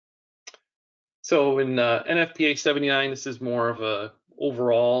 So in NFPA 79, this is more of a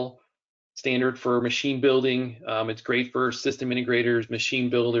overall standard for machine building. It's great for system integrators, machine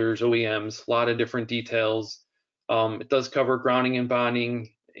builders, OEMs, a lot of different details. It does cover grounding and bonding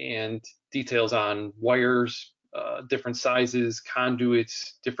and details on wires, different sizes,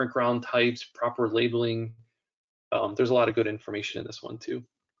 conduits, different ground types, proper labeling. There's a lot of good information in this one too.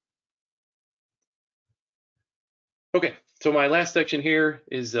 Okay, so my last section here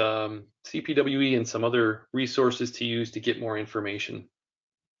is CPWE and some other resources to use to get more information.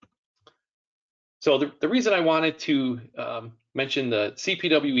 So the reason I wanted to mention the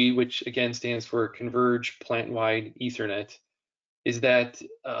CPWE, which again stands for Converged Plantwide Ethernet, is that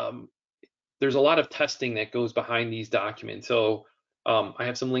there's a lot of testing that goes behind these documents. So I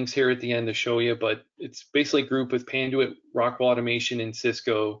have some links here at the end to show you, but it's basically a group with Panduit, Rockwell Automation, and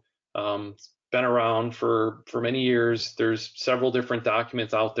Cisco. It's been around for many years. There's several different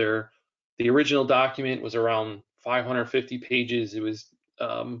documents out there. The original document was around 550 pages. It was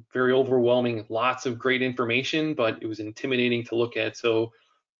very overwhelming, lots of great information, but it was intimidating to look at. So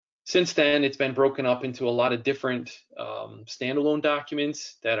since then, it's been broken up into a lot of different standalone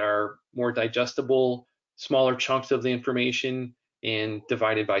documents that are more digestible, smaller chunks of the information, and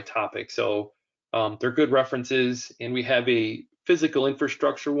divided by topic. So they're good references. And we have a physical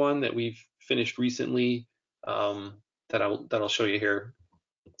infrastructure one that we've finished recently that I'll show you here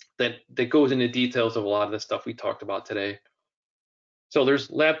that goes into details of a lot of the stuff we talked about today. So there's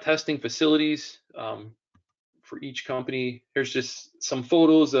lab testing facilities for each company. Here's just some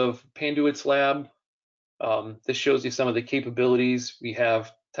photos of Panduit's lab. This shows you some of the capabilities. We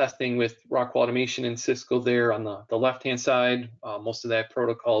have testing with Rockwell Automation and Cisco there on the left-hand side. Most of that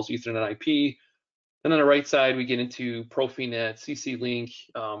protocol is Ethernet IP. And on the right side, we get into Profinet, CC-Link,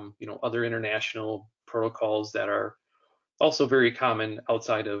 other international protocols that are also very common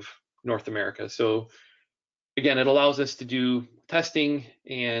outside of North America. So again, it allows us to do testing,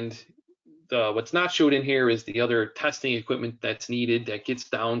 and what's not showed in here is the other testing equipment that's needed that gets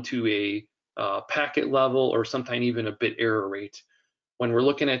down to a packet level or sometimes even a bit error rate. When we're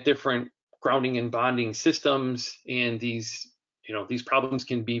looking at different grounding and bonding systems, and these problems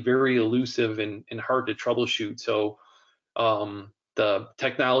can be very elusive and hard to troubleshoot. So the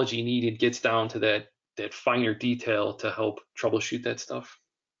technology needed gets down to that finer detail to help troubleshoot that stuff.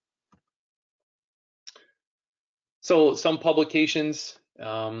 So some publications.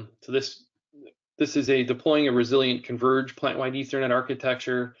 So this is a deploying a resilient converged Plantwide Ethernet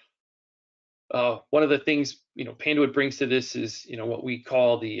architecture. One of the things Panduit brings to this is what we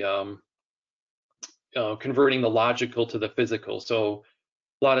call the converting the logical to the physical. So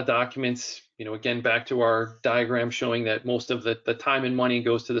a lot of documents, again, back to our diagram showing that most of the time and money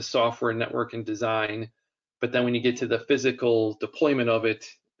goes to the software, network, and design. But then when you get to the physical deployment of it,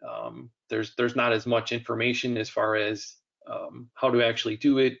 there's not as much information as far as how to actually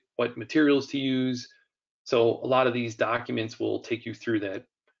do it, what materials to use. So a lot of these documents will take you through that.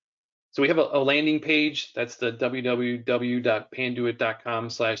 So we have a landing page. That's the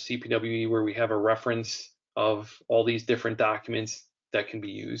www.panduit.com/CPWE, where we have a reference of all these different documents that can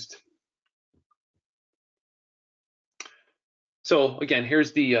be used. So again,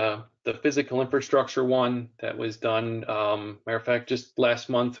 here's the physical infrastructure one that was done. Matter of fact, just last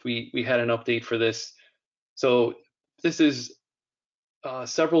month we had an update for this. So this is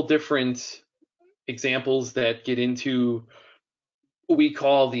several different examples that get into what we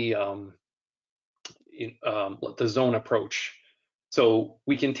call the zone approach. So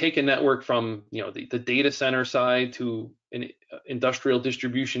we can take a network from the data center side to an industrial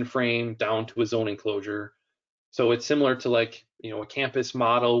distribution frame down to a zone enclosure. So it's similar to like a campus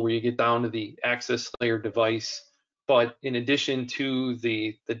model where you get down to the access layer device. But in addition to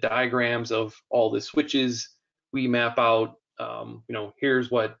the diagrams of all the switches, we map out here's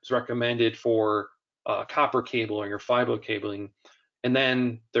what's recommended for copper cabling or fiber cabling. And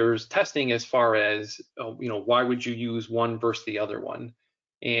then there's testing as far as, why would you use one versus the other one?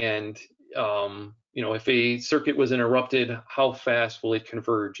 And, if a circuit was interrupted, how fast will it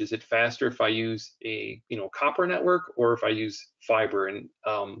converge? Is it faster if I use a, copper network, or if I use fiber, and,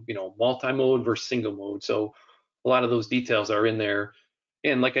 multi-mode versus single mode? So a lot of those details are in there.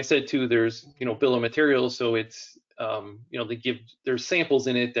 And like I said, too, there's, bill of materials. So it's, there's samples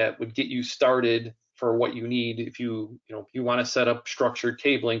in it that would get you started for what you need if you want to set up structured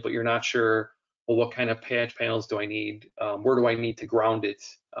cabling, but you're not sure, well, what kind of patch panels do I need? Where do I need to ground it?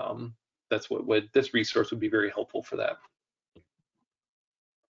 That's what this resource would be very helpful for that.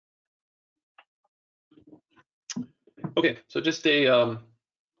 Okay, so just a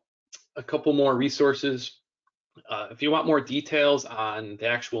couple more resources. If you want more details on the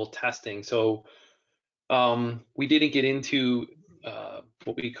actual testing, so we didn't get into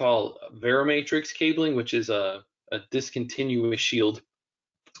what we call Verimatrix cabling, which is a discontinuous shield.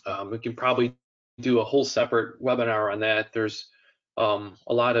 We can probably do a whole separate webinar on that. There's a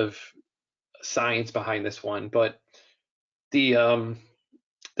lot of science behind this one, but the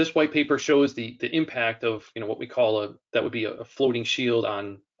this white paper shows the impact of what we call that would be a floating shield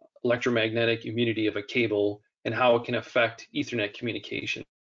on electromagnetic immunity of a cable and how it can affect Ethernet communication.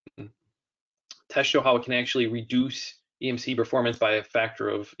 Tests show how it can actually reduce EMC performance by a factor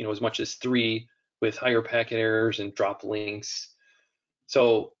of as much as 3 with higher packet errors and drop links.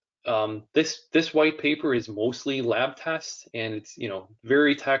 So this white paper is mostly lab tests, and it's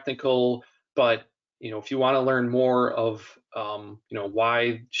very technical. But if you want to learn more of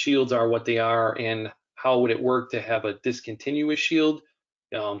why shields are what they are and how would it work to have a discontinuous shield,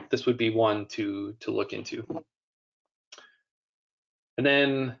 this would be one to look into. And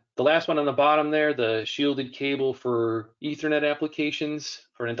then the last one on the bottom there, the shielded cable for Ethernet applications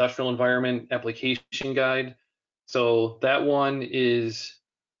for an industrial environment application guide. So that one is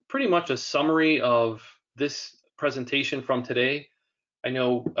pretty much a summary of this presentation from today. I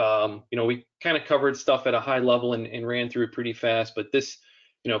know, we kind of covered stuff at a high level and ran through it pretty fast, but this,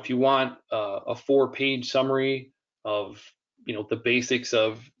 if you want a 4-page summary of, the basics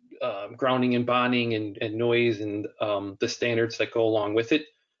of grounding and bonding and noise and the standards that go along with it,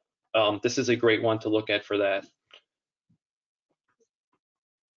 this is a great one to look at for that.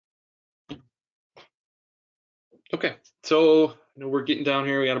 Okay, so we're getting down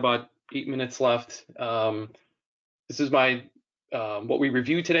here. We got about 8 minutes left. This is my what we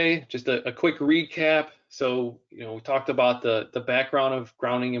reviewed today. Just a quick recap. So we talked about the background of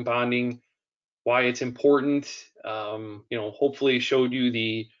grounding and bonding, why it's important. Hopefully showed you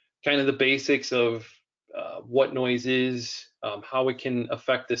the kind of the basics of what noise is, how it can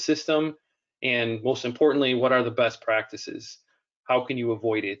affect the system, and most importantly, what are the best practices? How can you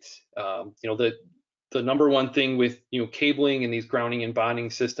avoid it? The number one thing with cabling and these grounding and bonding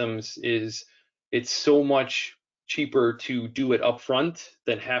systems is it's so much cheaper to do it up front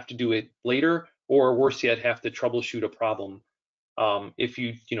than have to do it later, or worse yet, have to troubleshoot a problem. If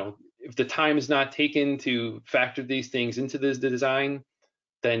if the time is not taken to factor these things into this design,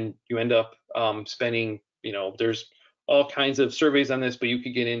 then you end up spending, there's all kinds of surveys on this, but you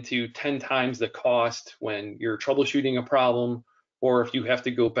could get into 10 times the cost when you're troubleshooting a problem, or if you have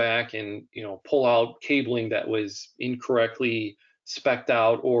to go back and pull out cabling that was incorrectly spec'd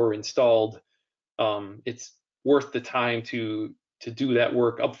out or installed. It's worth the time to do that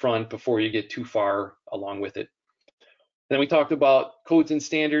work up front before you get too far along with it. Then we talked about codes and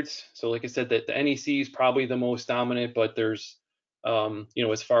standards. So like I said, that the NEC is probably the most dominant, but there's,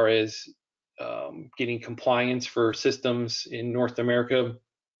 as far as getting compliance for systems in North America,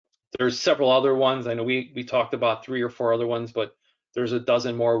 there's several other ones. I know we talked about 3 or 4 other ones, but there's a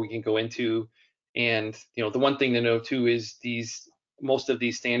dozen more we can go into. And the one thing to know too is most of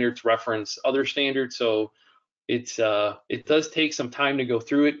these standards reference other standards. So it does take some time to go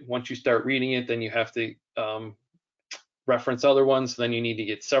through it. Once you start reading it, then you have to reference other ones. Then you need to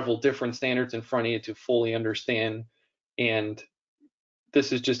get several different standards in front of you to fully understand. And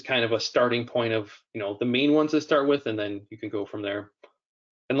this is just kind of a starting point of the main ones to start with, and then you can go from there.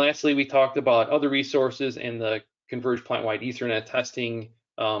 And lastly, we talked about other resources and the Converged Plantwide Ethernet testing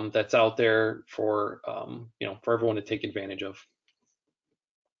that's out there for for everyone to take advantage of.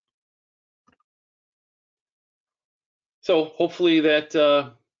 So hopefully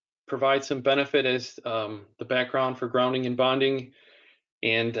that provides some benefit as the background for grounding and bonding.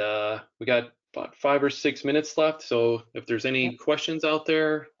 And we got about 5 or 6 minutes left. So if there's any questions out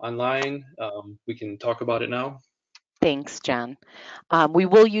there online, we can talk about it now. Thanks, Jen. We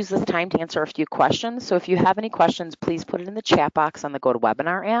will use this time to answer a few questions. So if you have any questions, please put it in the chat box on the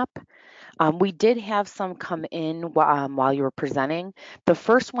GoToWebinar app. We did have some come in while you were presenting. The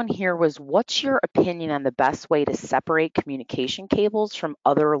first one here was, what's your opinion on the best way to separate communication cables from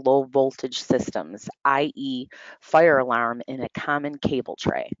other low voltage systems, i.e. fire alarm in a common cable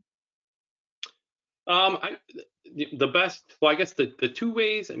tray? The best, well, I guess the 2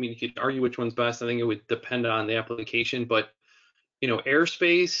 ways, I mean, you could argue which one's best. I think it would depend on the application, but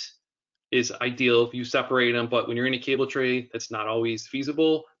airspace is ideal if you separate them, but when you're in a cable tray, that's not always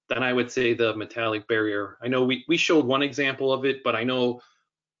feasible. Then I would say the metallic barrier. I know we showed one example of it, but I know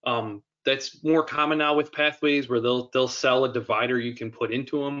that's more common now with pathways where they'll sell a divider you can put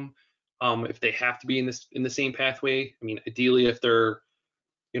into them if they have to be in the same pathway. I mean, ideally, if they're,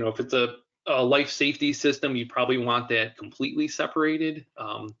 if it's a life safety system, you probably want that completely separated.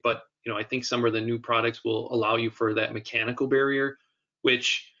 But I think some of the new products will allow you for that mechanical barrier,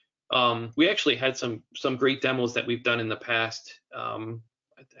 which we actually had some great demos that we've done in the past.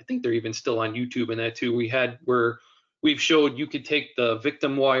 I think they're even still on YouTube and that too. Where we've showed you could take the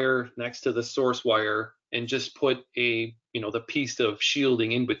victim wire next to the source wire and just put the piece of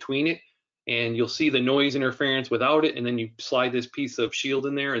shielding in between it, and you'll see the noise interference without it, and then you slide this piece of shield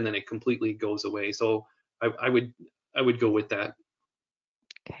in there and then it completely goes away. So I would go with that.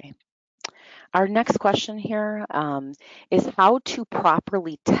 Okay. Our next question here is how to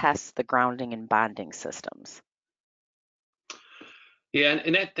properly test the grounding and bonding systems. Yeah,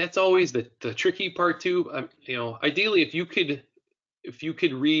 and that's always the tricky part too. Ideally, if you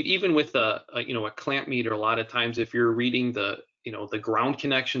could read, even with a clamp meter, a lot of times if you're reading the ground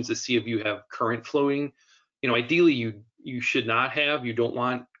connections to see if you have current flowing, ideally you should not have. You don't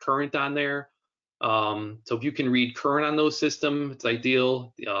want current on there. So if you can read current on those systems, it's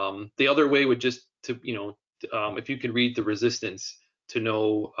ideal. The other way would just to, if you can read the resistance to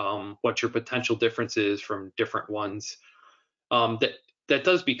know what your potential difference is from different ones. That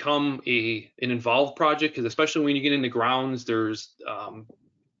does become an involved project, because especially when you get into grounds, there's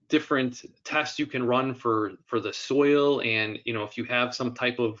different tests you can run for the soil, and if you have some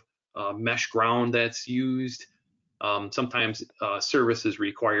type of mesh ground that's used, sometimes service is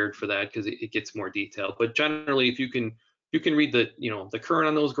required for that because it gets more detailed. But generally, if you can read the current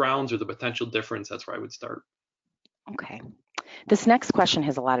on those grounds or the potential difference, that's where I would start. Okay. This next question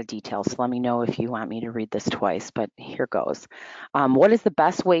has a lot of details, so let me know if you want me to read this twice, but here goes. What is the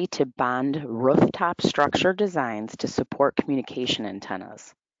best way to bond rooftop structure designs to support communication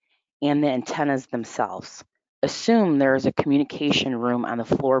antennas and the antennas themselves? Assume there is a communication room on the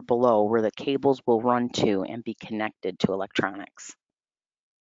floor below where the cables will run to and be connected to electronics.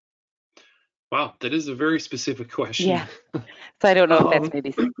 Wow, that is a very specific question. Yeah, so I don't know if that's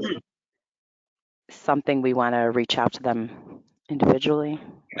maybe something we want to reach out to them individually.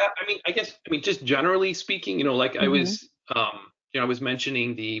 Yeah, I mean, just generally speaking, like I was, I was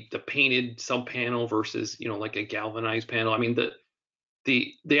mentioning the painted sub panel versus, like a galvanized panel. I mean,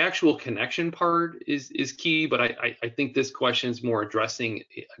 the actual connection part is key, but I think this question is more addressing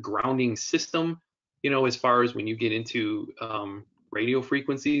a grounding system, as far as when you get into radio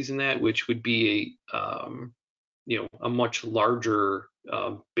frequencies and that, which would be a much larger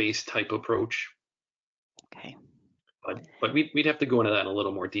base type approach. Okay. But we'd have to go into that in a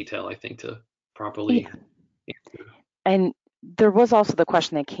little more detail, I think, to properly. Yeah. And there was also the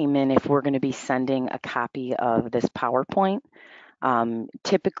question that came in if we're going to be sending a copy of this PowerPoint.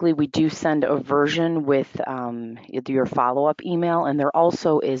 Typically, we do send a version with your follow-up email, and there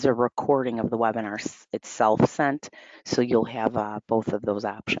also is a recording of the webinar itself sent, so you'll have both of those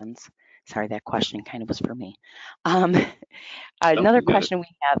options. Sorry, that question kind of was for me. Another question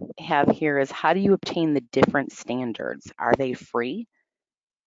we have here is, how do you obtain the different standards? Are they free?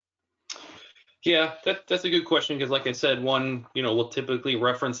 Yeah, that's a good question, because like I said, one, will typically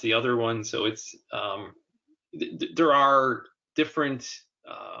reference the other one. So it's there are different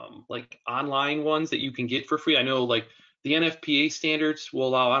like online ones that you can get for free. I know like the NFPA standards will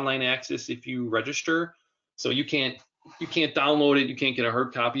allow online access if you register. So you can't download it, you can't get a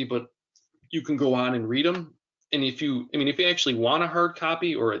hard copy, but you can go on and read them. And if you actually want a hard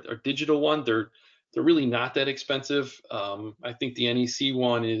copy or a digital one, they're really not that expensive. I think the NEC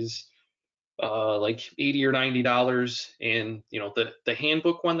one is like $80 or $90, and the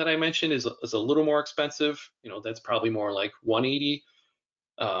handbook one that I mentioned is a little more expensive. That's probably more like $180.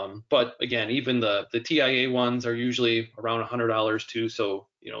 But again, even the TIA ones are usually around $100 too. So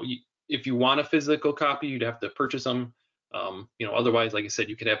if you want a physical copy, you'd have to purchase them. Otherwise, like I said,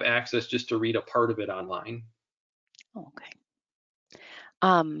 you could have access just to read a part of it online. Okay.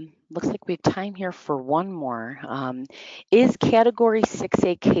 Looks like we have time here for one more. Is Category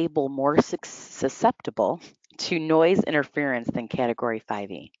 6A cable more susceptible to noise interference than Category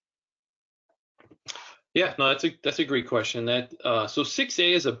 5E? Yeah, no, that's a great question. So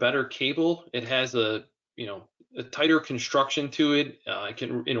 6A is a better cable. It has a tighter construction to it. It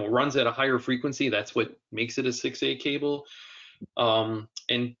can runs at a higher frequency. That's what makes it a 6A cable.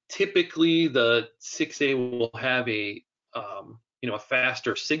 And typically the 6A will have a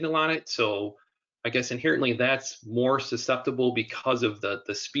faster signal on it. So I guess inherently that's more susceptible because of the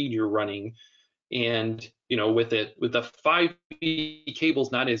speed you're running. And with the 5E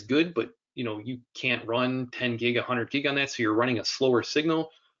cable's not as good, but you can't run 10 gig, 100 gig on that, so you're running a slower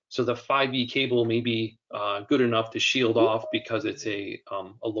signal. So the 5E cable may be good enough to shield off because it's a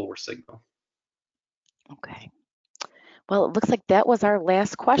lower signal. Okay. Well, it looks like that was our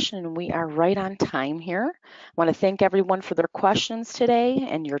last question, and we are right on time here. I want to thank everyone for their questions today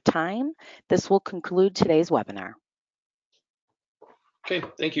and your time. This will conclude today's webinar. Okay,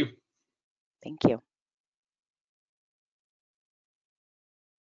 thank you. Thank you.